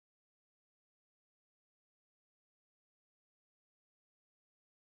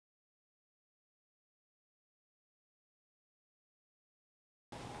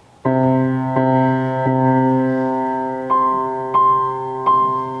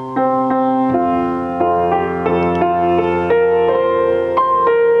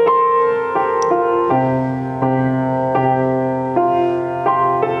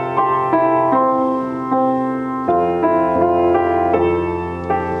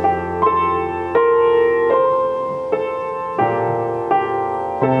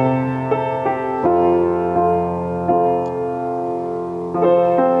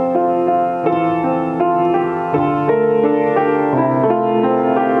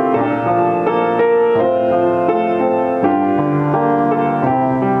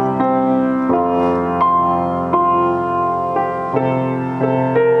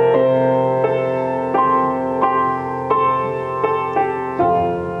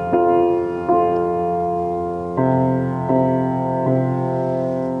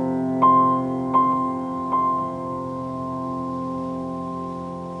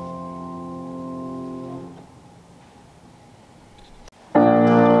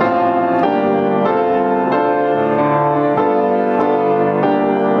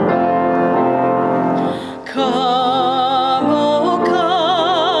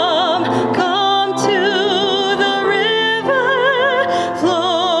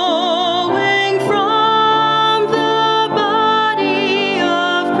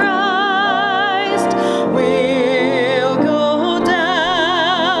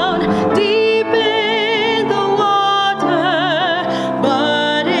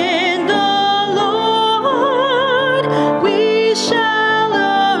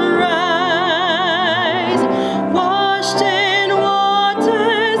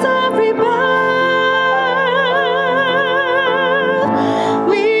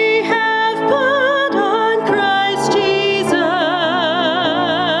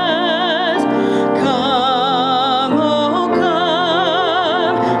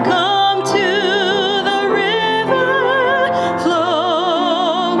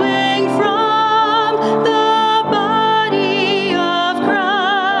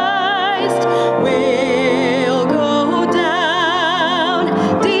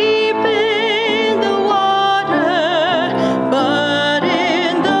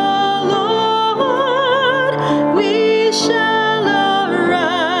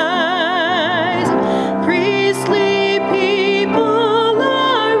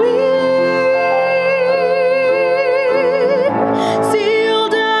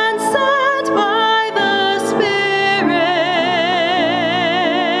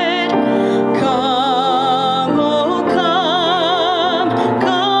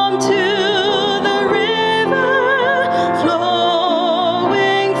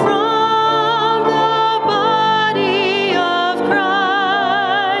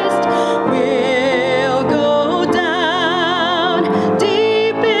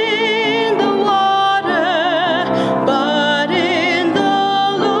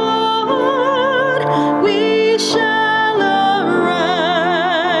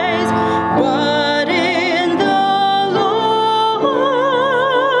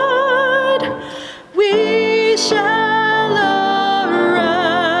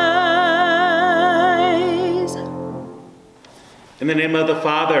the name of the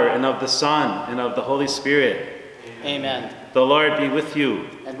Father, and of the Son, and of the Holy Spirit. Amen. The Lord be with you.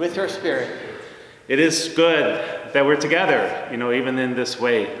 And with your spirit. It is good that we're together, even in this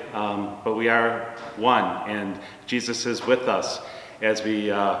way, but we are one, and Jesus is with us as we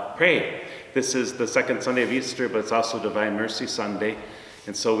pray. This is the second Sunday of Easter, but it's also Divine Mercy Sunday,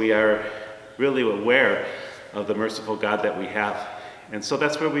 and so we are really aware of the merciful God that we have. And so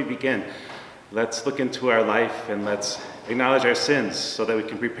that's where we begin. Let's look into our life and let's acknowledge our sins so that we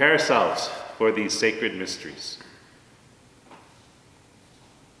can prepare ourselves for these sacred mysteries.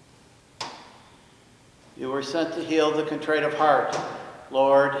 You were sent to heal the contrite of heart.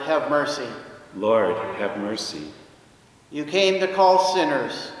 Lord, have mercy. Lord, have mercy. You came to call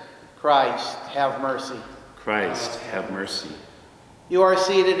sinners. Christ, have mercy. Christ, have mercy. You are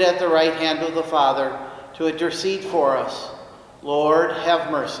seated at the right hand of the Father to intercede for us. Lord, have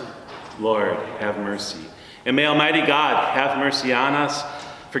mercy. Lord, have mercy. And may Almighty God have mercy on us,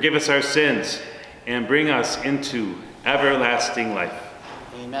 forgive us our sins, and bring us into everlasting life.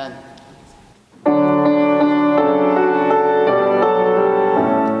 Amen.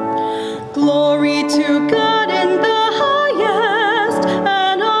 Glory to God in the highest,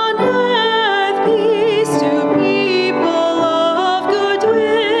 and on earth peace to people of good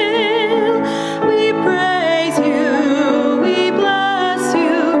will. We praise you, we bless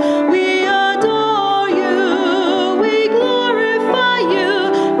you, we adore you, we glorify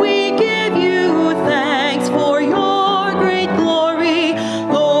you, we give you thanks for your great glory,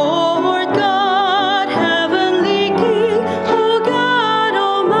 Lord God, heavenly King, O God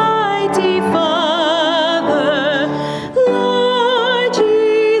Almighty Father, Lord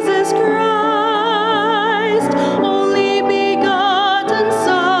Jesus Christ, only begotten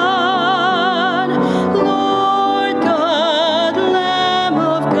Son, Lord God, Lamb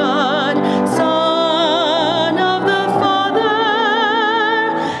of God, Son of the Father,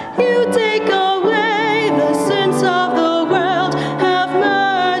 you take away the sins of the world, have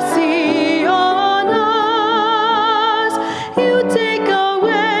mercy on us. You take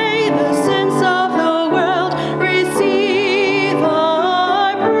away the sins of the world, receive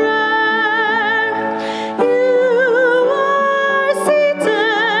our prayer. You are seated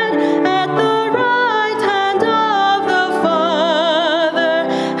at the right hand of the Father,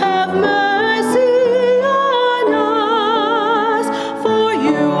 have mercy on us, for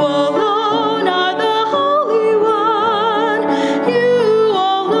you alone are the Holy One, you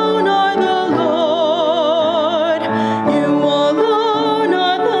alone are the Lord, you alone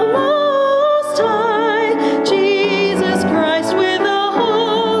are the Most High, Jesus Christ with the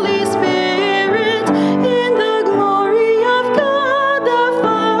Holy Spirit, in the glory of God the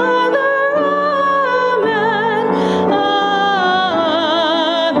Father. Amen.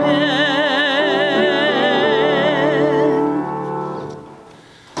 Amen.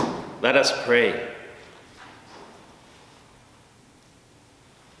 Let us pray.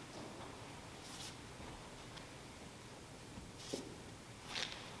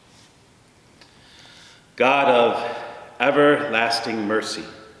 God of everlasting mercy,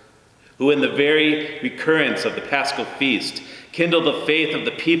 who in the very recurrence of the Paschal feast kindle the faith of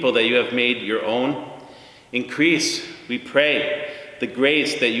the people that you have made your own, increase, we pray, the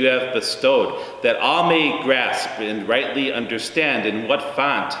grace that you have bestowed, that all may grasp and rightly understand in what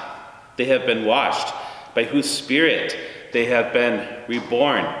font they have been washed, by whose Spirit they have been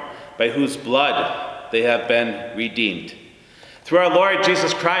reborn, by whose blood they have been redeemed. Through our Lord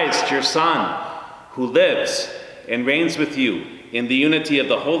Jesus Christ, your Son, who lives and reigns with you in the unity of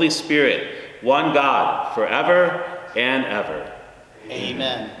the Holy Spirit, one God, forever and ever.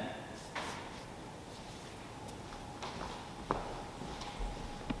 Amen.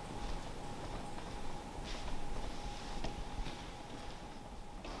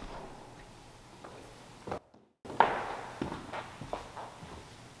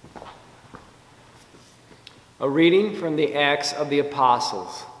 A reading from the Acts of the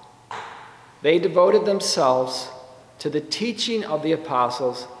Apostles. They devoted themselves to the teaching of the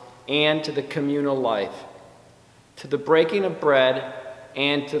apostles and to the communal life, to the breaking of bread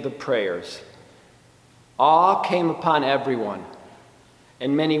and to the prayers. Awe came upon everyone,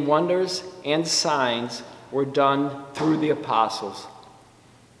 and many wonders and signs were done through the apostles.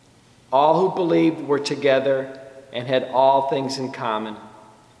 All who believed were together and had all things in common.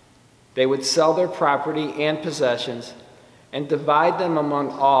 They would sell their property and possessions and divide them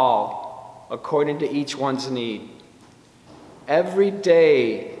among all according to each one's need. Every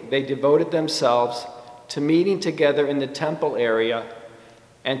day they devoted themselves to meeting together in the temple area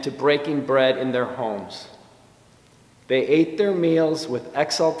and to breaking bread in their homes. They ate their meals with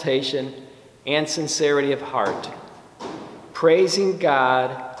exaltation and sincerity of heart, praising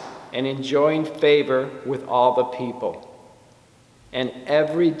God and enjoying favor with all the people. And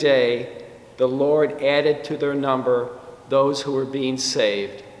every day the Lord added to their number those who were being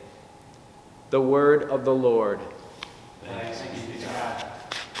saved. The word of the Lord. Thanks be to God.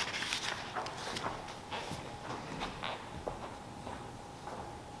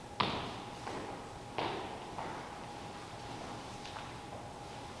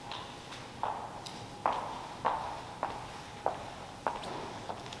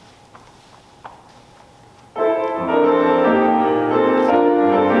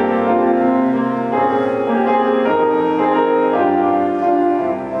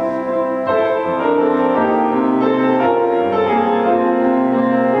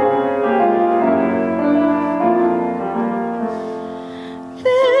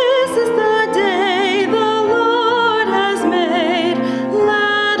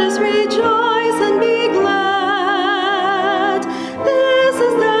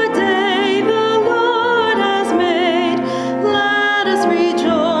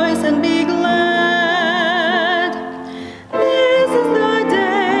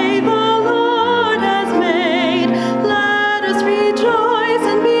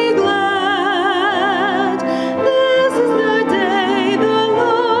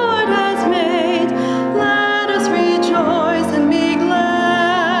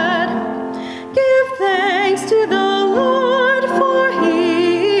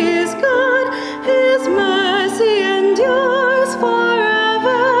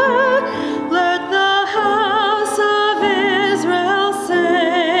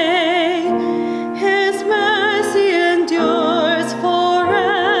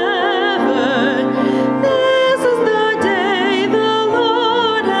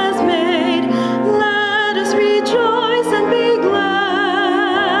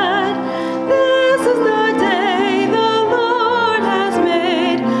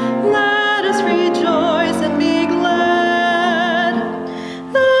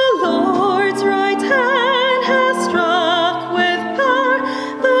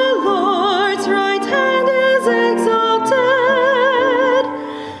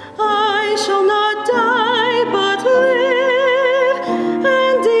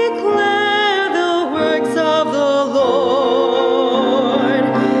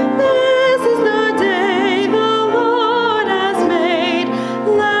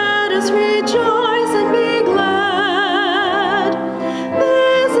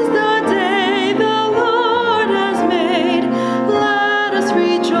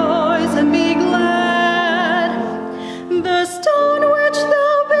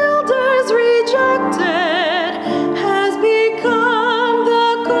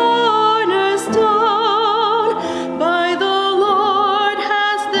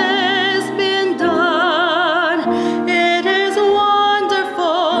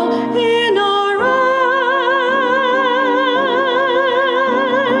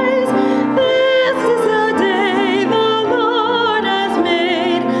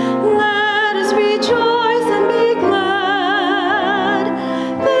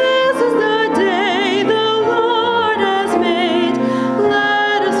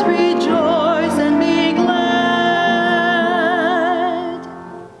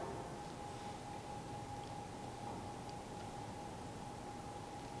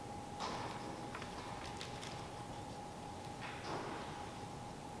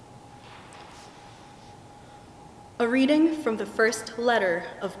 A reading from the first letter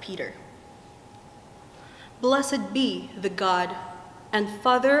of Peter. Blessed be the God and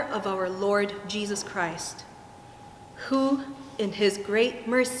Father of our Lord Jesus Christ, who, in his great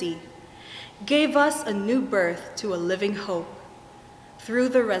mercy, gave us a new birth to a living hope through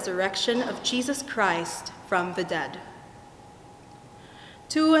the resurrection of Jesus Christ from the dead,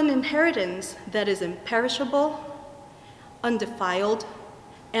 to an inheritance that is imperishable, undefiled,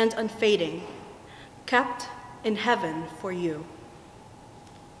 and unfading, kept in heaven for you,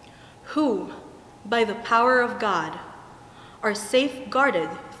 who, by the power of God, are safeguarded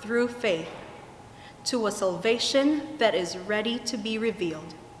through faith to a salvation that is ready to be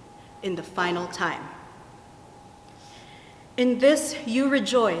revealed in the final time. In this you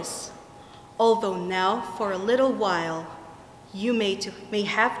rejoice, although now for a little while you may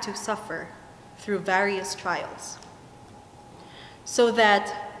have to suffer through various trials, so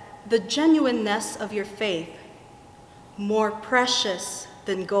that the genuineness of your faith, more precious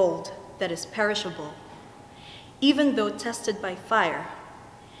than gold that is perishable, even though tested by fire,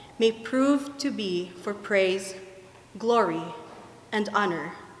 may prove to be for praise, glory, and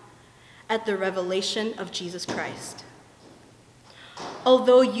honor at the revelation of Jesus Christ.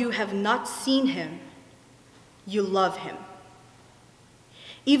 Although you have not seen him, you love him.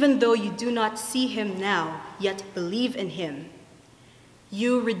 even though you do not see him now, yet believe in him,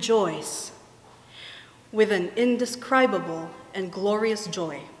 you rejoice with an indescribable and glorious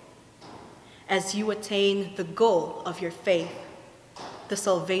joy as you attain the goal of your faith, the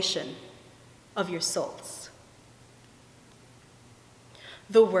salvation of your souls.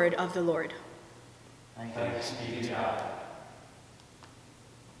 The word of the Lord. Thanks be to God.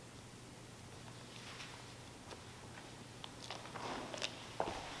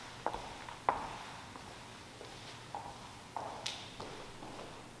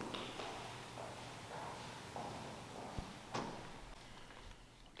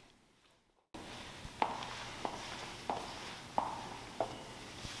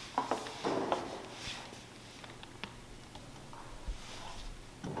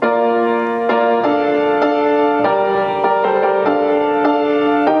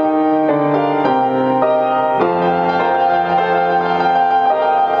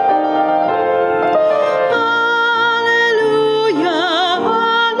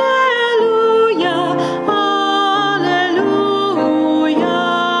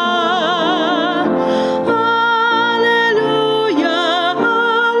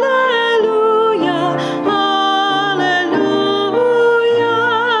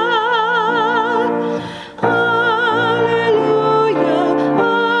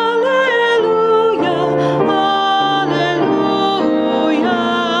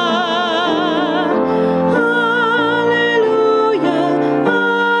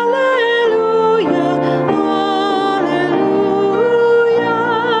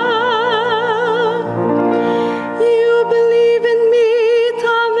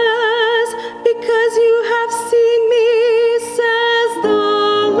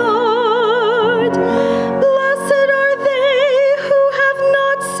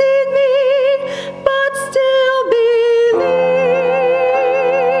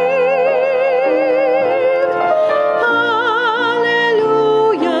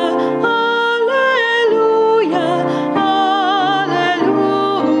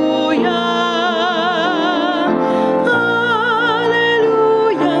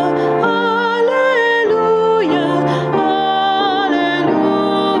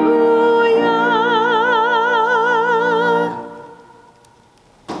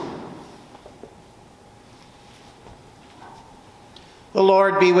 The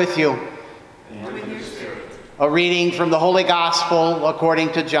Lord be with you. And with your spirit. A reading from the Holy Gospel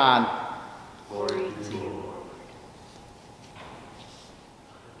according to John. Glory to you, Lord.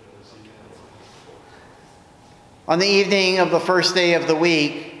 On the evening of the first day of the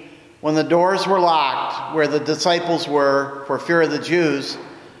week, when the doors were locked where the disciples were for fear of the Jews,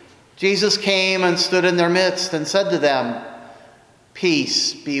 Jesus came and stood in their midst and said to them,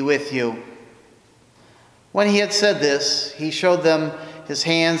 "Peace be with you." When he had said this, he showed them his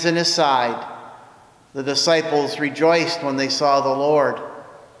hands and his side. The disciples rejoiced when they saw the Lord.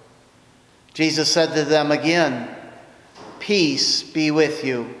 Jesus said to them again, "Peace be with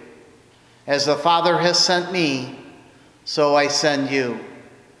you. As the Father has sent me, so I send you."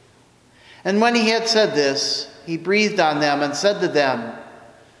 And when he had said this, he breathed on them and said to them,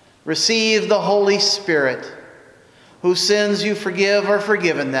 "Receive the Holy Spirit. Whose sins you forgive are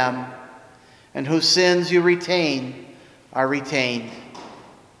forgiven them, and whose sins you retain are retained."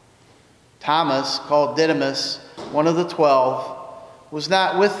 Thomas, called Didymus, one of the 12, was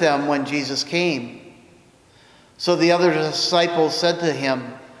not with them when Jesus came. So the other disciples said to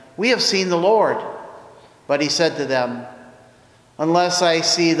him, "We have seen the Lord." But he said to them, "Unless I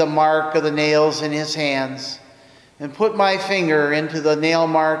see the mark of the nails in his hands, and put my finger into the nail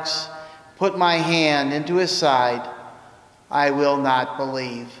marks, put my hand into his side, I will not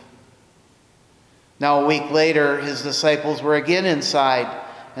believe." Now a week later, his disciples were again inside,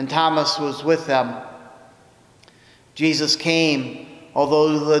 and Thomas was with them. Jesus came,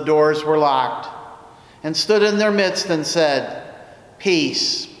 although the doors were locked, and stood in their midst and said,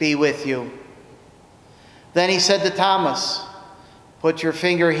 "Peace be with you." Then he said to Thomas, "Put your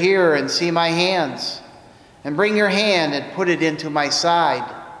finger here and see my hands, and bring your hand and put it into my side.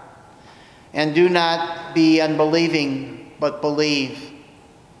 And do not be unbelieving, but believe."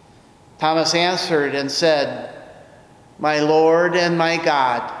 Thomas answered and said, "My Lord and my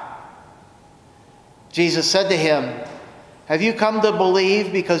God." Jesus said to him, "Have you come to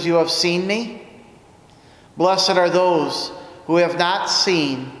believe because you have seen me? Blessed are those who have not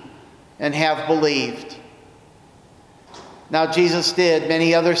seen and have believed." Now Jesus did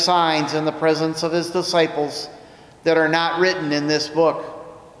many other signs in the presence of his disciples that are not written in this book.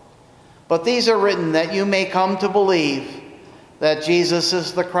 But these are written that you may come to believe that Jesus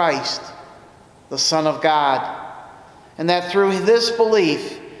is the Christ, the Son of God, and that through this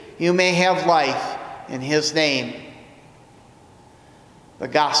belief you may have life in his name. The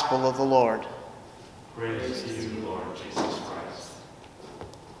Gospel of the Lord. Praise to you, Lord Jesus Christ.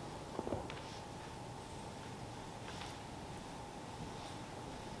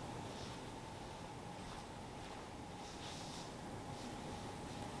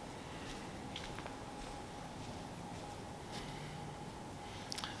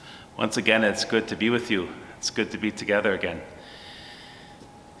 Once again, it's good to be with you. It's good to be together again.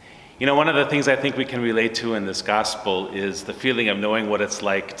 You know, one of the things I think we can relate to in this gospel is the feeling of knowing what it's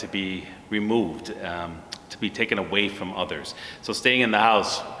like to be removed, to be taken away from others. So staying in the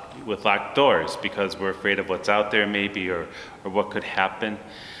house with locked doors because we're afraid of what's out there maybe or what could happen.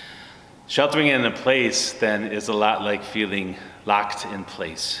 Sheltering in a place then is a lot like feeling locked in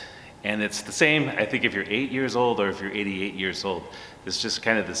place. And it's the same, I think, if you're 8 years old or if you're 88 years old. It's just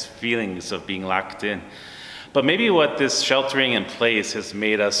kind of this feelings of being locked in. But maybe what this sheltering in place has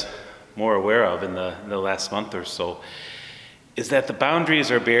made us more aware of in the last month or so is that the boundaries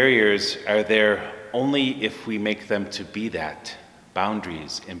or barriers are there only if we make them to be that,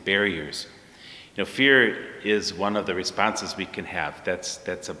 boundaries and barriers. You know, fear is one of the responses we can have.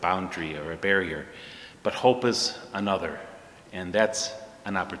 That's a boundary or a barrier. But hope is another, and that's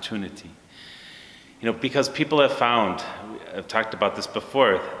an opportunity. You know, because people have found, I've talked about this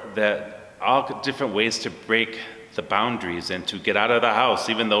before, that all different ways to break the boundaries and to get out of the house,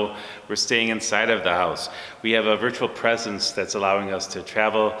 even though we're staying inside of the house. We have a virtual presence that's allowing us to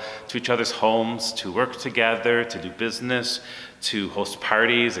travel to each other's homes, to work together, to do business, to host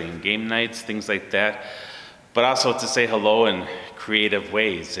parties and game nights, things like that, but also to say hello in creative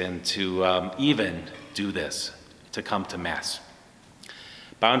ways and to even do this, to come to Mass.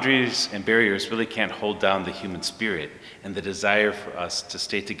 Boundaries and barriers really can't hold down the human spirit and the desire for us to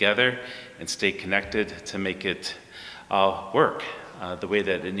stay together and stay connected to make it work the way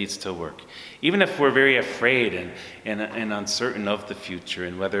that it needs to work. Even if we're very afraid and uncertain of the future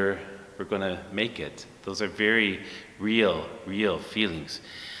and whether we're going to make it, those are very real feelings.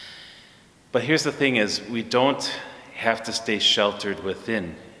 But here's the thing is, we don't have to stay sheltered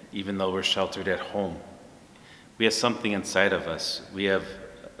within, even though we're sheltered at home. We have something inside of us. We have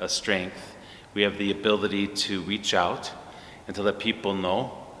a strength. We have the ability to reach out and to let people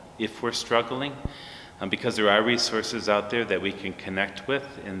know if we're struggling, because there are resources out there that we can connect with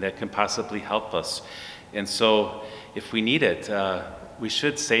and that can possibly help us. And so if we need it, we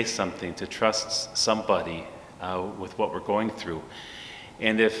should say something to trust somebody with what we're going through.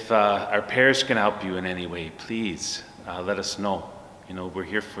 And if our parish can help you in any way, please let us know. You know, we're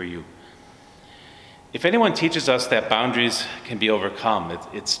here for you. If anyone teaches us that boundaries can be overcome,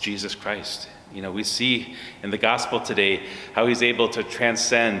 it's Jesus Christ. You know, we see in the gospel today how he's able to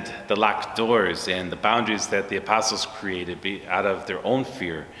transcend the locked doors and the boundaries that the apostles created out of their own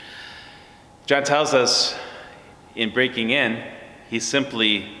fear. John tells us in breaking in, he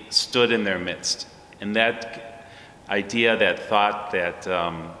simply stood in their midst. And that idea, that thought, that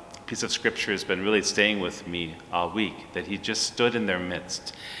piece of scripture has been really staying with me all week, that he just stood in their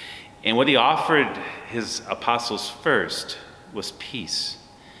midst. And what he offered his apostles first was peace.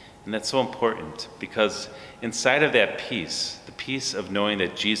 And that's so important because inside of that peace, the peace of knowing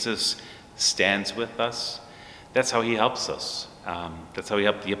that Jesus stands with us, that's how he helps us. That's how he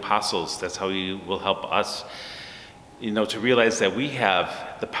helped the apostles. That's how he will help us, you know, to realize that we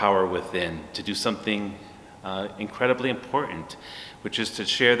have the power within to do something incredibly important, which is to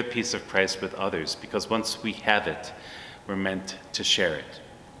share the peace of Christ with others, because once we have it, we're meant to share it.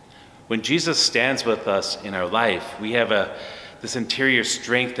 When Jesus stands with us in our life, we have this interior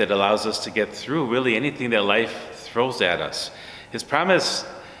strength that allows us to get through really anything that life throws at us. His promise,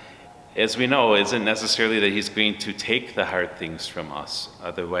 as we know, isn't necessarily that he's going to take the hard things from us.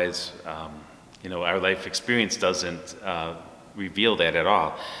 Otherwise, you know, our life experience doesn't reveal that at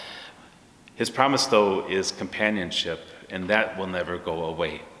all. His promise, though, is companionship, and that will never go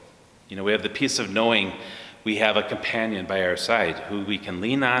away. You know, we have the peace of knowing we have a companion by our side who we can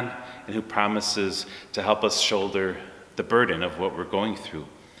lean on and who promises to help us shoulder the burden of what we're going through.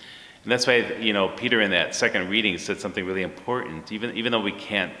 And that's why, you know, Peter in that second reading said something really important. Even though we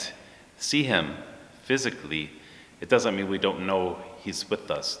can't see him physically, it doesn't mean we don't know he's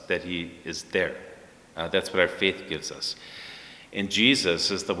with us, that he is there. That's what our faith gives us. And Jesus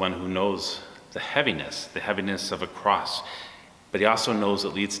is the one who knows the heaviness of a cross, but he also knows it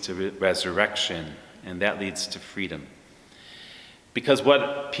leads to resurrection, and that leads to freedom. Because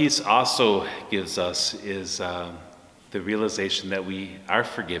what peace also gives us is the realization that we are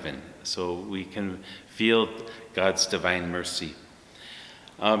forgiven, so we can feel God's divine mercy.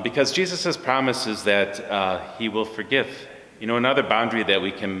 because Jesus' promise is that he will forgive. You know, another boundary that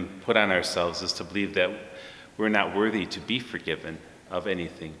we can put on ourselves is to believe that we're not worthy to be forgiven of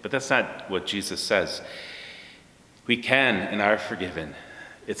anything. But that's not what Jesus says. We can and are forgiven.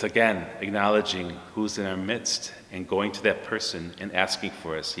 It's again acknowledging who's in our midst and going to that person and asking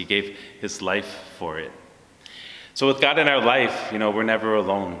for us. He gave his life for it. So with God in our life, you know, we're never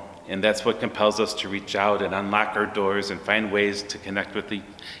alone. And that's what compels us to reach out and unlock our doors and find ways to connect with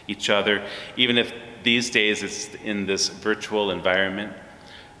each other, even if these days it's in this virtual environment.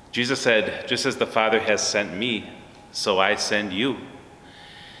 Jesus said, just as the Father has sent me, so I send you.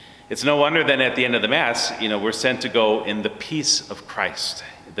 It's no wonder then at the end of the Mass, you know, we're sent to go in the peace of Christ,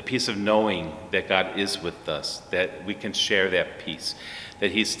 the peace of knowing that God is with us, that we can share that peace,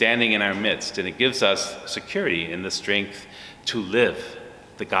 that he's standing in our midst, and it gives us security and the strength to live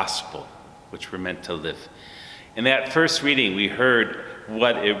the gospel, which we're meant to live. In that first reading, we heard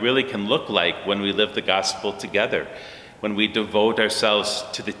what it really can look like when we live the gospel together, when we devote ourselves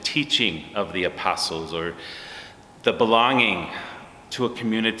to the teaching of the apostles, or the belonging to a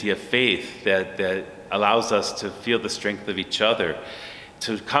community of faith that allows us to feel the strength of each other,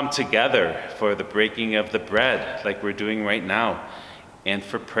 to come together for the breaking of the bread like we're doing right now, and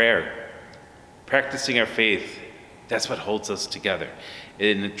for prayer. Practicing our faith, that's what holds us together.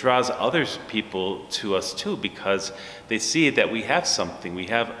 And it draws other people to us too, because they see that we have something. We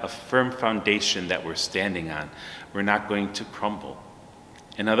have a firm foundation that we're standing on. We're not going to crumble.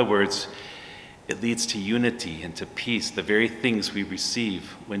 In other words, it leads to unity and to peace, the very things we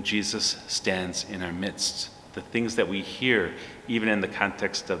receive when Jesus stands in our midst, the things that we hear even in the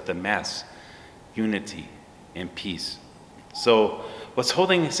context of the Mass, unity and peace. So what's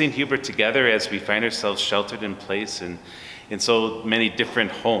holding St. Hubert together as we find ourselves sheltered in place in so many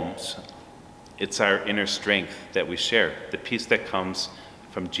different homes? It's our inner strength that we share, the peace that comes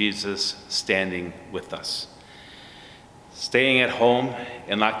from Jesus standing with us. Staying at home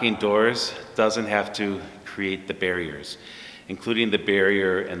and locking doors doesn't have to create the barriers, including the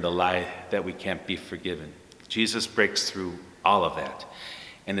barrier and the lie that we can't be forgiven. Jesus breaks through all of that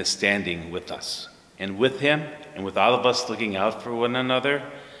and is standing with us. And with him, and with all of us looking out for one another,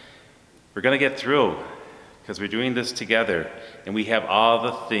 we're going to get through, because we're doing this together, and we have all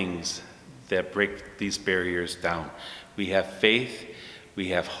the things that break these barriers down. We have faith, we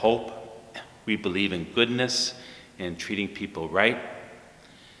have hope, we believe in goodness and treating people right.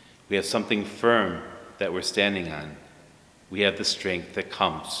 We have something firm that we're standing on. We have the strength that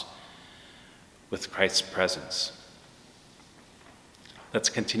comes with Christ's presence. Let's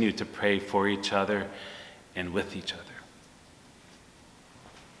continue to pray for each other and with each other.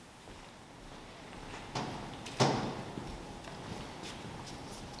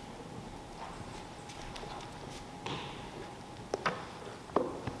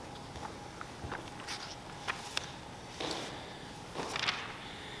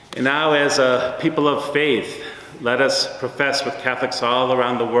 And now, as a people of faith, let us profess with Catholics all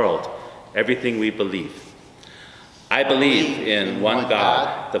around the world everything we believe. I believe in one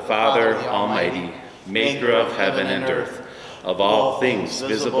God, the Father Almighty, maker of heaven and earth, of all things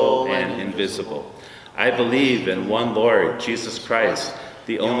visible and invisible. I believe in one Lord, Jesus Christ,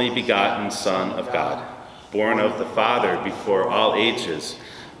 the only begotten Son of God, born of the Father before all ages,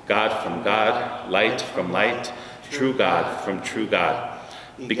 God from God, light from light, true God from true God,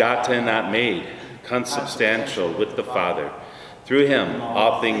 begotten, not made, consubstantial with the Father. Through him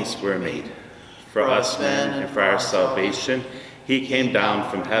all things were made. For us men and for our salvation, he came down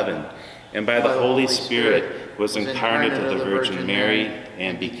from heaven, and by the Holy Spirit was incarnate of the Virgin Mary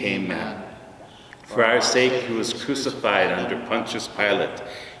and became man. For our sake he was crucified under Pontius Pilate.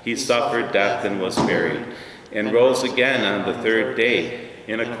 He suffered death and was buried, and rose again on the third day,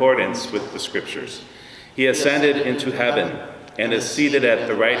 in accordance with the Scriptures. He ascended into heaven, and is seated at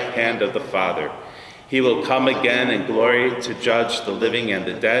the right hand of the Father. He will come again in glory to judge the living and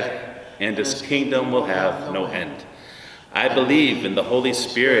the dead, and his kingdom will have no end. I believe in the Holy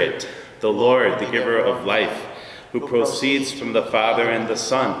Spirit, the Lord, the giver of life, who proceeds from the Father and the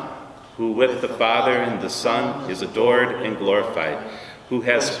Son, who with the Father and the Son is adored and glorified, who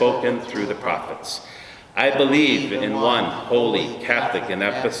has spoken through the prophets. I believe in one holy, Catholic, and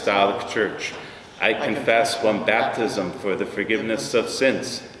Apostolic Church. I confess one baptism for the forgiveness of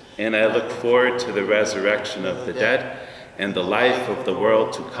sins, and I look forward to the resurrection of the dead and the life of the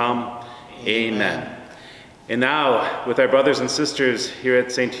world to come. Amen. And now, with our brothers and sisters here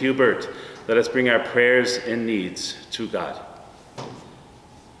at St. Hubert, let us bring our prayers and needs to God.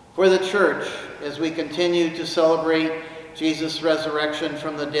 For the Church, as we continue to celebrate Jesus' resurrection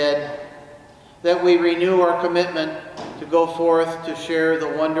from the dead, that we renew our commitment to go forth to share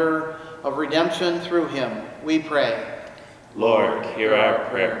the wonder of redemption through him, we pray. Lord, hear our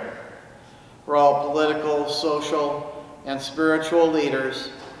prayer. For all political, social, and spiritual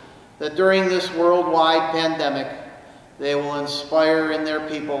leaders, that during this worldwide pandemic, they will inspire in their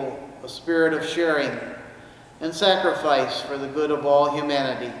people a spirit of sharing and sacrifice for the good of all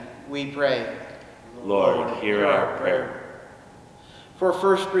humanity, we pray. Lord, hear our prayer. For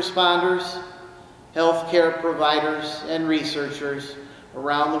first responders, healthcare providers, and researchers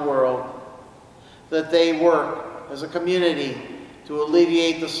around the world, that they work as a community to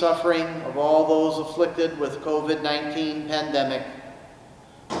alleviate the suffering of all those afflicted with COVID-19 pandemic,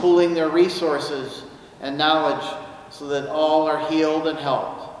 pooling their resources and knowledge so that all are healed and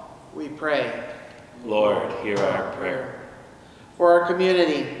helped, we pray. Lord, hear our prayer. For our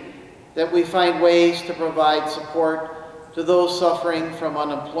community, that we find ways to provide support to those suffering from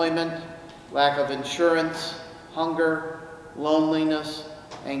unemployment, lack of insurance, hunger, loneliness,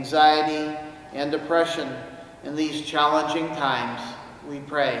 anxiety, and depression in these challenging times, we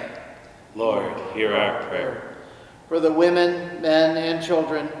pray. Lord, hear our prayer. For the women, men, and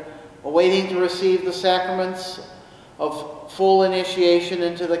children awaiting to receive the sacraments of full initiation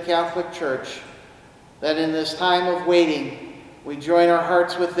into the Catholic Church, that in this time of waiting, we join our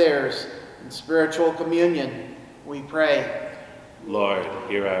hearts with theirs in spiritual communion, we pray. Lord,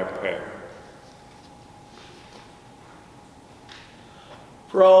 hear our prayer.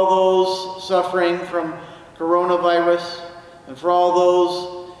 For all those suffering from coronavirus, and for all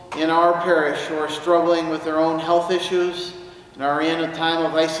those in our parish who are struggling with their own health issues and are in a time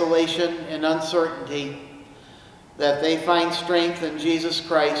of isolation and uncertainty, that they find strength in Jesus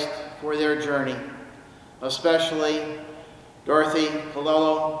Christ for their journey, especially Dorothy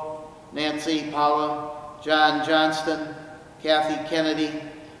Colello, Nancy Paula, John Johnston, Kathy Kennedy,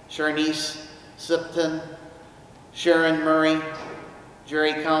 Charnice Sipton, Sharon Murray,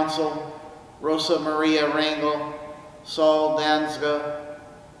 Jerry Council, Rosa Maria Rangel, Saul Danzga,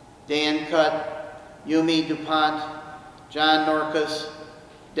 Dan Cutt, Yumi DuPont, John Norcus,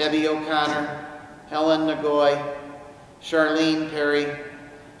 Debbie O'Connor, Helen Nagoy, Charlene Perry,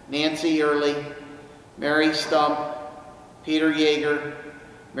 Nancy Early, Mary Stump, Peter Yeager,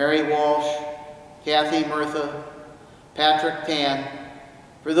 Mary Walsh, Kathy Murtha, Patrick Tan,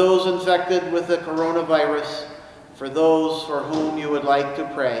 for those infected with the coronavirus, for those for whom you would like to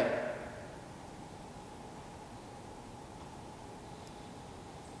pray.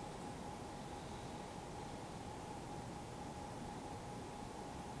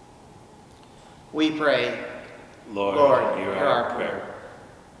 We pray. Lord, hear our prayer.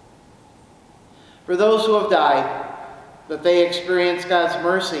 For those who have died, that they experience God's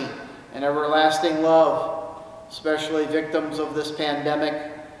mercy and everlasting love, especially victims of this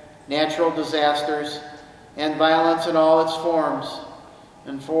pandemic, natural disasters, and violence in all its forms.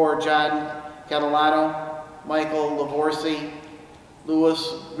 And for John Catalano, Michael Lavorsi, Louis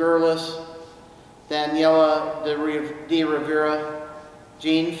Gurlis, Daniela de Rivera,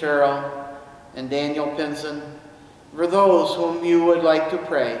 Jean Farrell, and Daniel Pinson, for those whom you would like to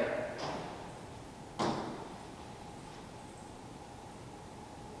pray.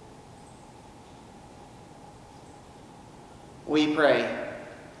 We pray.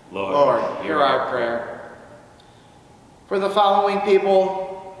 Lord, hear our prayer. For the following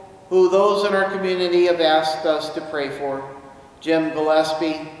people who those in our community have asked us to pray for: Jim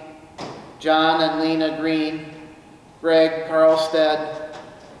Gillespie, John and Lena Green, Greg Carlstead,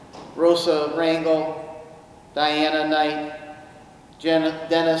 Rosa Rangel, Diana Knight,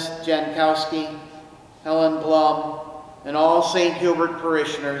 Dennis Jankowski, Helen Blum, and all St. Hubert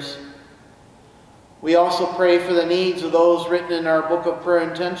parishioners. We also pray for the needs of those written in our Book of Prayer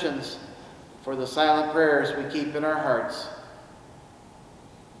Intentions, for the silent prayers we keep in our hearts.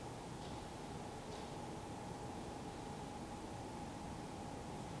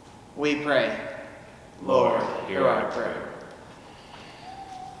 We pray. Lord, hear our prayer.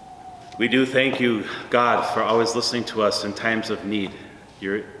 We do thank you, God, for always listening to us in times of need.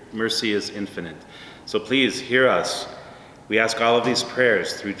 Your mercy is infinite. So please hear us. We ask all of these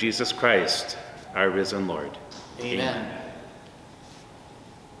prayers through Jesus Christ, our risen Lord. Amen.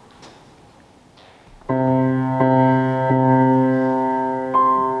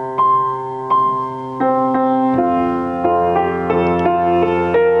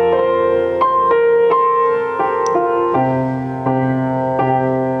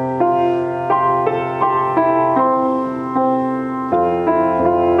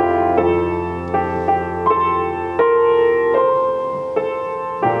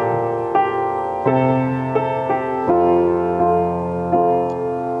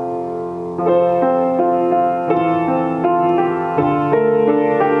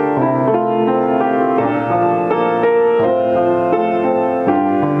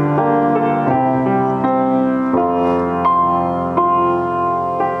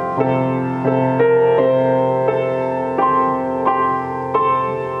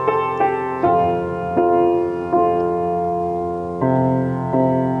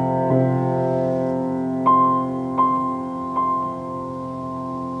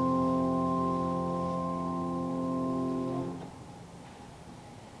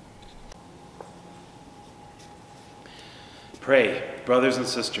 Pray, brothers and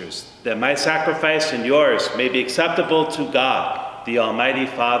sisters, that my sacrifice and yours may be acceptable to God, the Almighty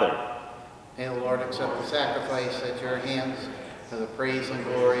Father. May the Lord accept the sacrifice at your hands for the praise and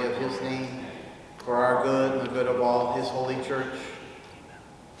glory of his name, for our good and the good of all his holy church.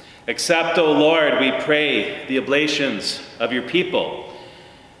 Accept, O Lord, we pray, the oblations of your people,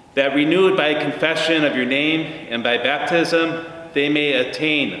 that renewed by confession of your name and by baptism, they may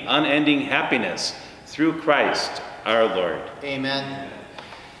attain unending happiness through Christ our Lord. Amen.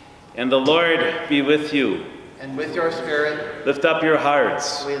 And the Lord be with you. And with your spirit, Lift up your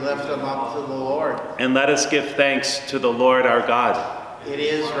hearts, we lift them up to the Lord. and let us give thanks to the Lord our God. It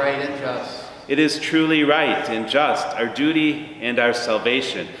is right and just. It is truly right and just, our duty and our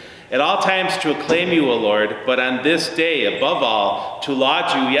salvation, at all times to acclaim you, O Lord, but on this day, above all, to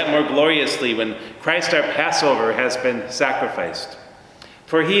laud you yet more gloriously when Christ our Passover has been sacrificed.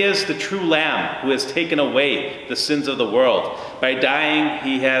 For he is the true Lamb who has taken away the sins of the world. By dying,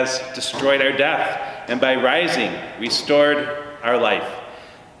 he has destroyed our death, and by rising, restored our life.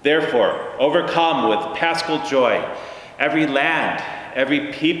 Therefore, overcome with paschal joy, every land,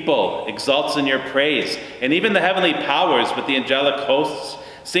 every people exalts in your praise, and even the heavenly powers with the angelic hosts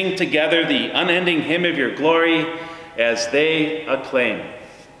sing together the unending hymn of your glory as they acclaim.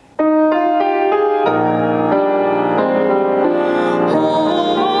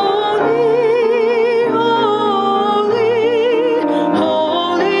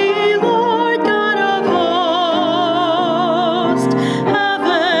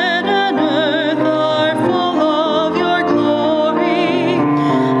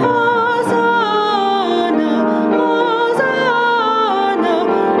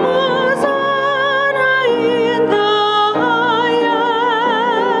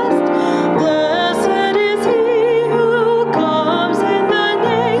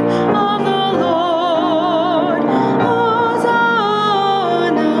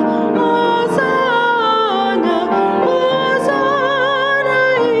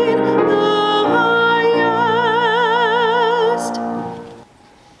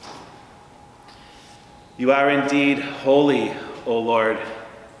 You are indeed holy, O Lord,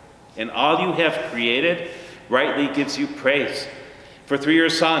 and all you have created rightly gives you praise. For through your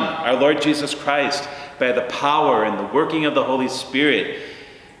Son, our Lord Jesus Christ, by the power and the working of the Holy Spirit,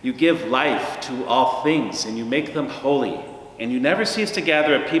 you give life to all things, and you make them holy, and you never cease to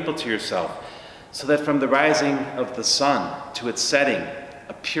gather a people to yourself, so that from the rising of the sun to its setting,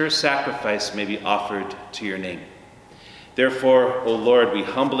 a pure sacrifice may be offered to your name. Therefore, O Lord, we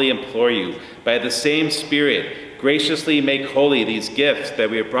humbly implore you, by the same Spirit, graciously make holy these gifts that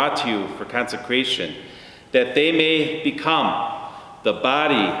we have brought to you for consecration, that they may become the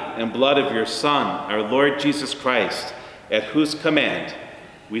body and blood of your Son, our Lord Jesus Christ, at whose command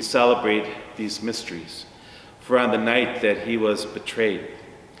we celebrate these mysteries. For on the night that he was betrayed,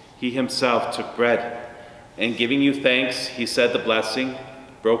 he himself took bread, and giving you thanks, he said the blessing,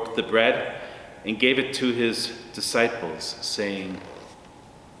 broke the bread, and gave it to his disciples, saying,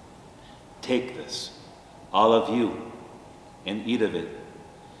 "Take this, all of you, and eat of it,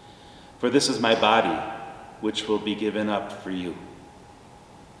 for this is my body, which will be given up for you."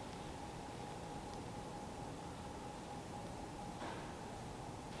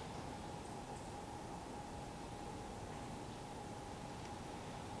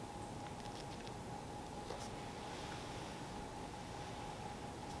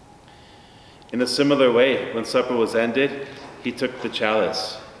 In a similar way, when supper was ended, he took the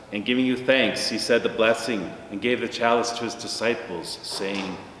chalice, and giving you thanks, he said the blessing, and gave the chalice to his disciples,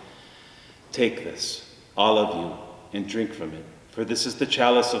 saying, "Take this, all of you, and drink from it, for this is the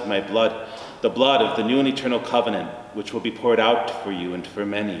chalice of my blood, the blood of the new and eternal covenant, which will be poured out for you and for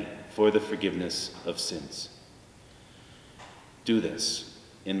many for the forgiveness of sins. Do this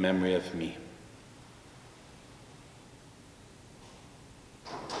in memory of me."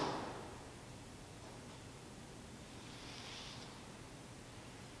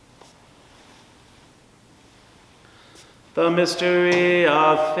 The mystery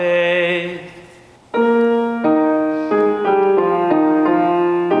of faith.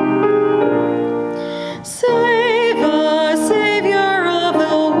 Save us, Savior of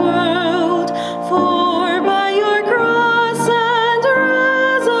the world, for by your cross and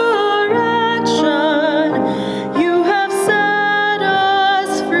resurrection you have set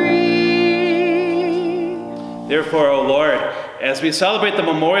us free. Therefore, O Lord, as we celebrate the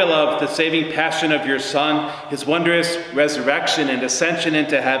memorial of the saving passion of your Son, his wondrous resurrection and ascension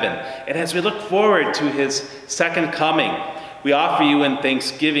into heaven, and as we look forward to his second coming, we offer you in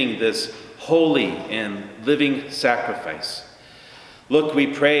thanksgiving this holy and living sacrifice. Look, we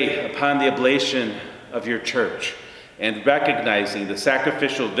pray, upon the oblation of your church, and recognizing the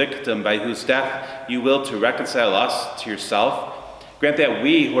sacrificial victim by whose death you will to reconcile us to yourself, grant that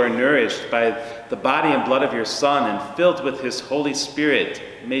we who are nourished by the body and blood of your Son and filled with his Holy Spirit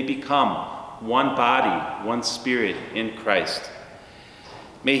may become one body, one spirit in Christ.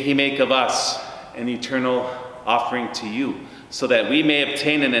 May he make of us an eternal offering to you, so that we may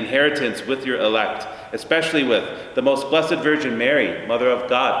obtain an inheritance with your elect, especially with the most blessed Virgin Mary, Mother of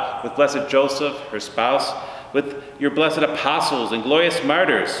God, with blessed Joseph, her spouse, with your blessed apostles and glorious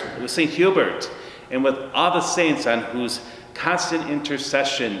martyrs, with St. Hubert, and with all the saints on whose constant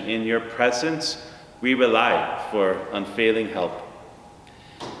intercession in your presence we rely for unfailing help.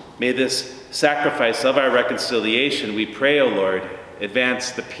 May this sacrifice of our reconciliation, we pray, O Lord,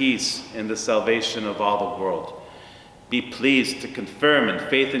 advance the peace and the salvation of all the world. Be pleased to confirm in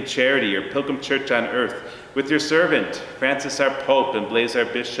faith and charity your pilgrim church on earth with your servant, Francis our Pope, and Blaise our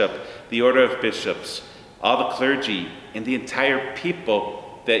Bishop, the order of bishops, all the clergy, and the entire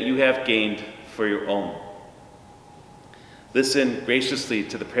people that you have gained for your own. Listen graciously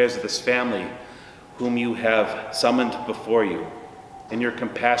to the prayers of this family, whom you have summoned before you. In your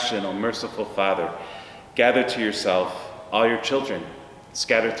compassion, O merciful Father, gather to yourself all your children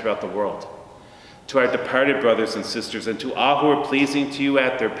scattered throughout the world. To our departed brothers and sisters, and to all who are pleasing to you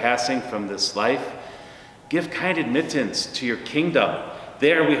at their passing from this life, give kind admittance to your kingdom.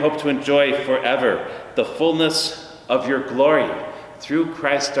 There we hope to enjoy forever the fullness of your glory through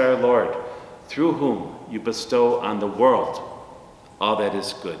Christ our Lord, through whom you bestow on the world all that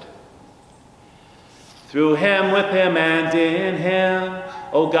is good. Through him, with him, and in him,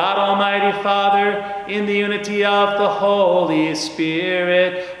 O God, Almighty Father, in the unity of the Holy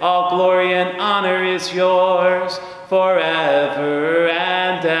Spirit, all glory and honor is yours forever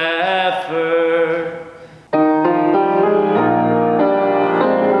and ever.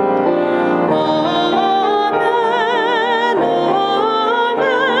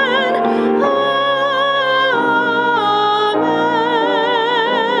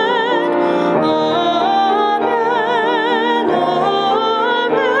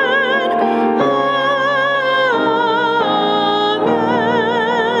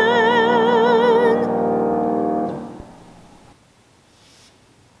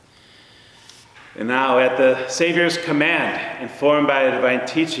 The Savior's command, informed by a divine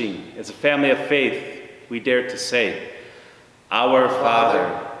teaching, as a family of faith, we dare to say, Our Father,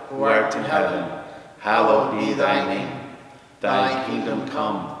 who art in heaven, hallowed be thy name. Thy kingdom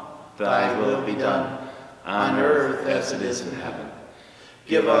come, thy will be done, on earth as it is in heaven.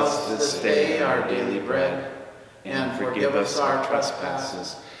 Give us this day our daily bread, and forgive us our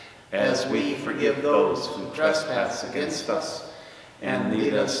trespasses, as we forgive those who trespass against us. And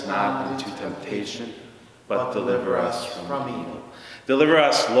lead us not into temptation, but deliver us from evil. Deliver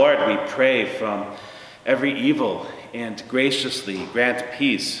us, Lord, we pray, from every evil, and graciously grant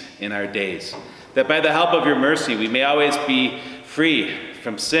peace in our days, that by the help of your mercy we may always be free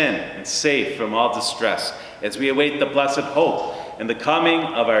from sin and safe from all distress, as we await the blessed hope and the coming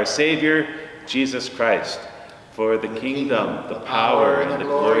of our Savior, Jesus Christ. For the kingdom, the power, and the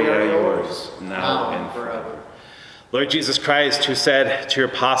glory are yours, now and forever. Lord Jesus Christ, who said to your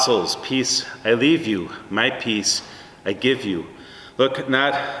apostles, Peace I leave you, my peace I give you. Look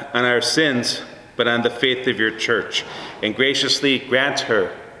not on our sins, but on the faith of your church, and graciously grant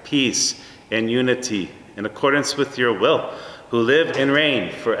her peace and unity in accordance with your will, who live and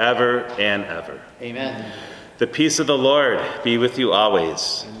reign forever and ever. Amen. The peace of the Lord be with you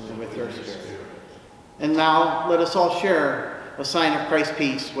always. And with your spirit. And now let us all share a sign of Christ's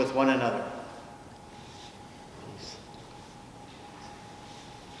peace with one another.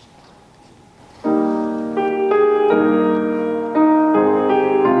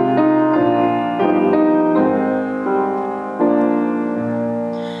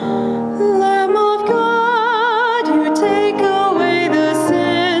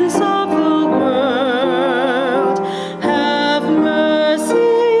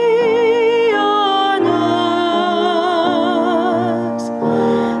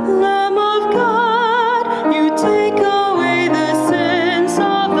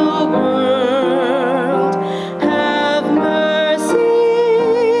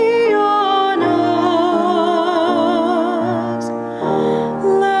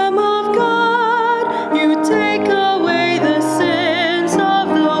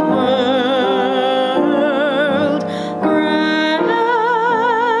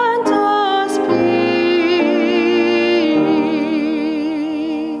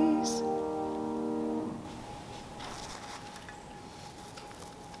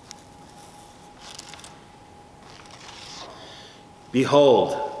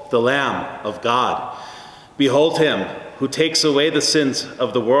 Behold, the Lamb of God, Behold him who takes away the sins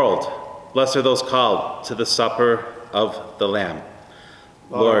of the world. Blessed are those called to the supper of the Lamb.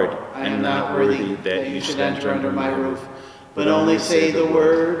 Lord, I am not worthy that you should enter under my roof, but only say the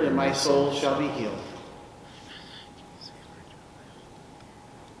word, and my soul shall be healed.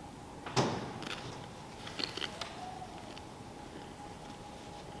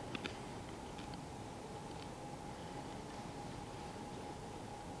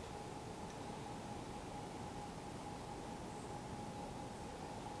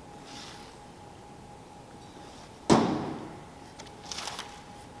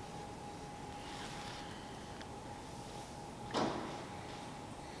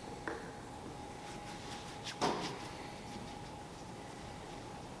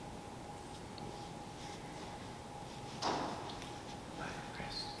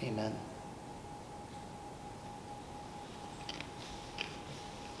 Amen.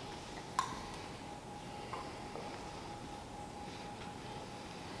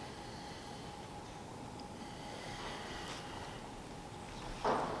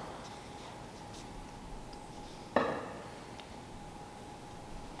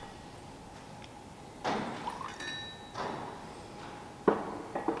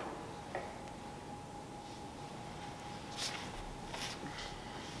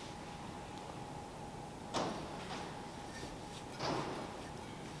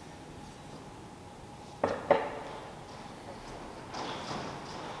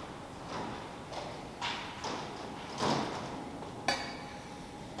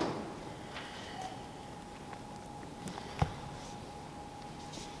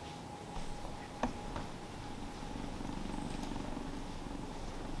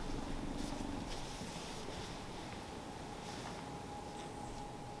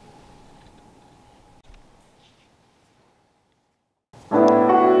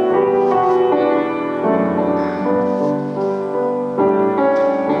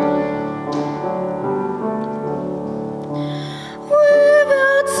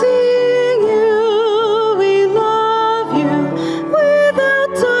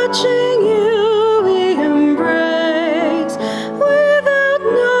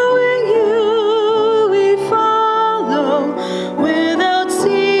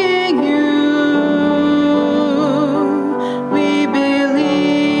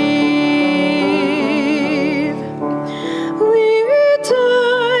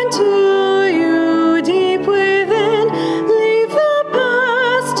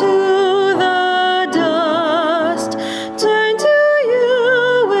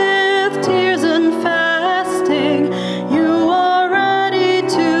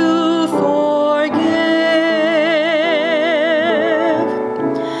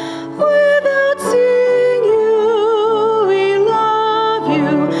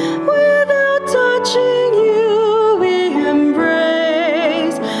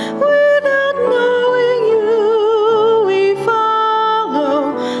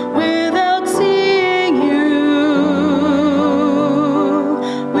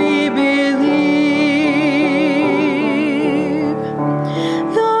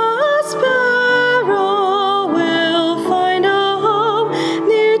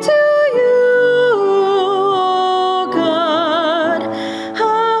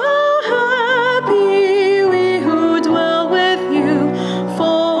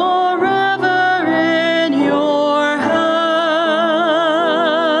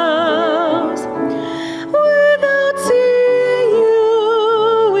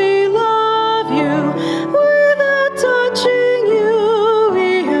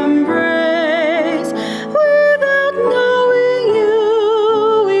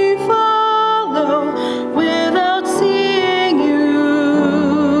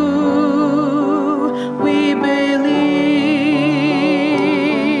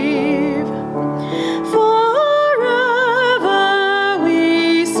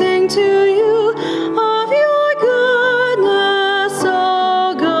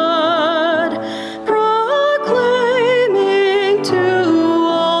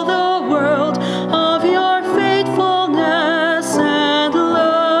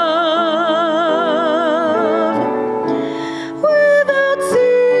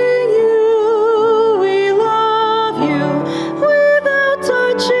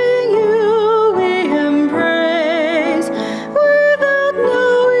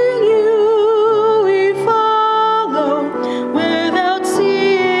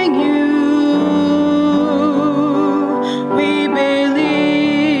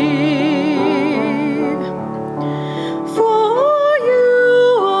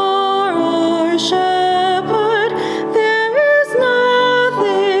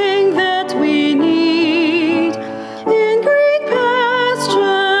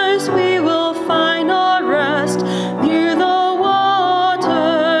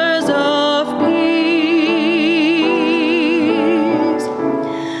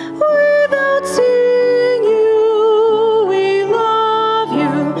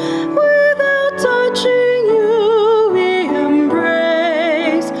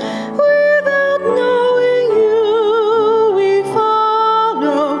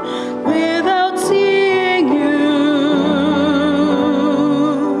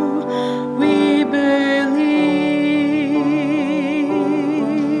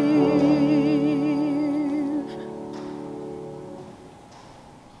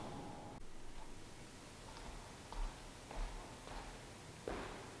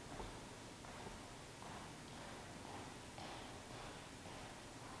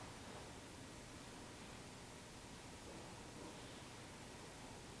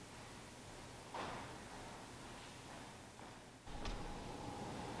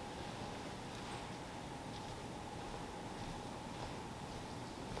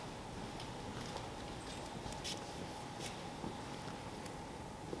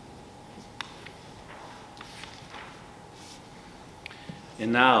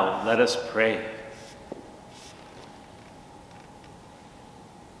 And now let us pray.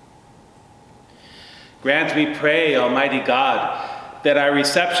 Grant, we pray, Almighty God, that our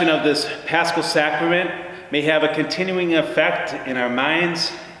reception of this Paschal Sacrament may have a continuing effect in our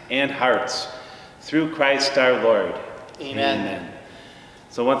minds and hearts. Through Christ our Lord. Amen. Amen.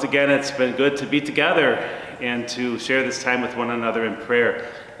 So once again, it's been good to be together and to share this time with one another in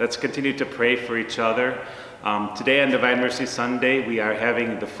prayer. Let's continue to pray for each other. Today on Divine Mercy Sunday, we are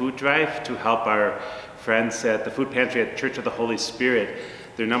having the food drive to help our friends at the food pantry at Church of the Holy Spirit.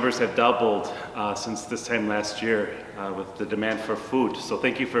 Their numbers have doubled since this time last year with the demand for food. So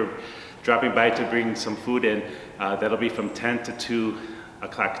thank you for dropping by to bring some food in. That'll be from 10 to 2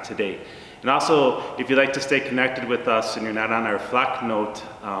 o'clock today. And also, if you'd like to stay connected with us and you're not on our Flock Note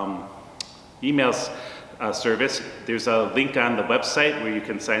emails service, there's a link on the website where you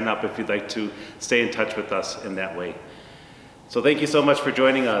can sign up if you'd like to stay in touch with us in that way. So thank you so much for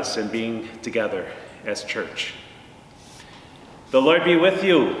joining us and being together as church. The Lord be with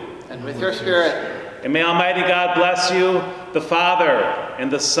you. And with your spirit. And may Almighty God bless you, the Father,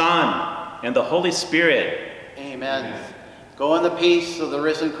 and the Son, and the Holy Spirit. Amen. Go in the peace of the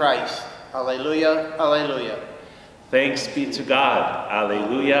risen Christ. Alleluia, alleluia. Thanks be to God.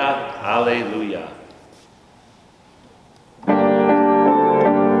 Alleluia, alleluia.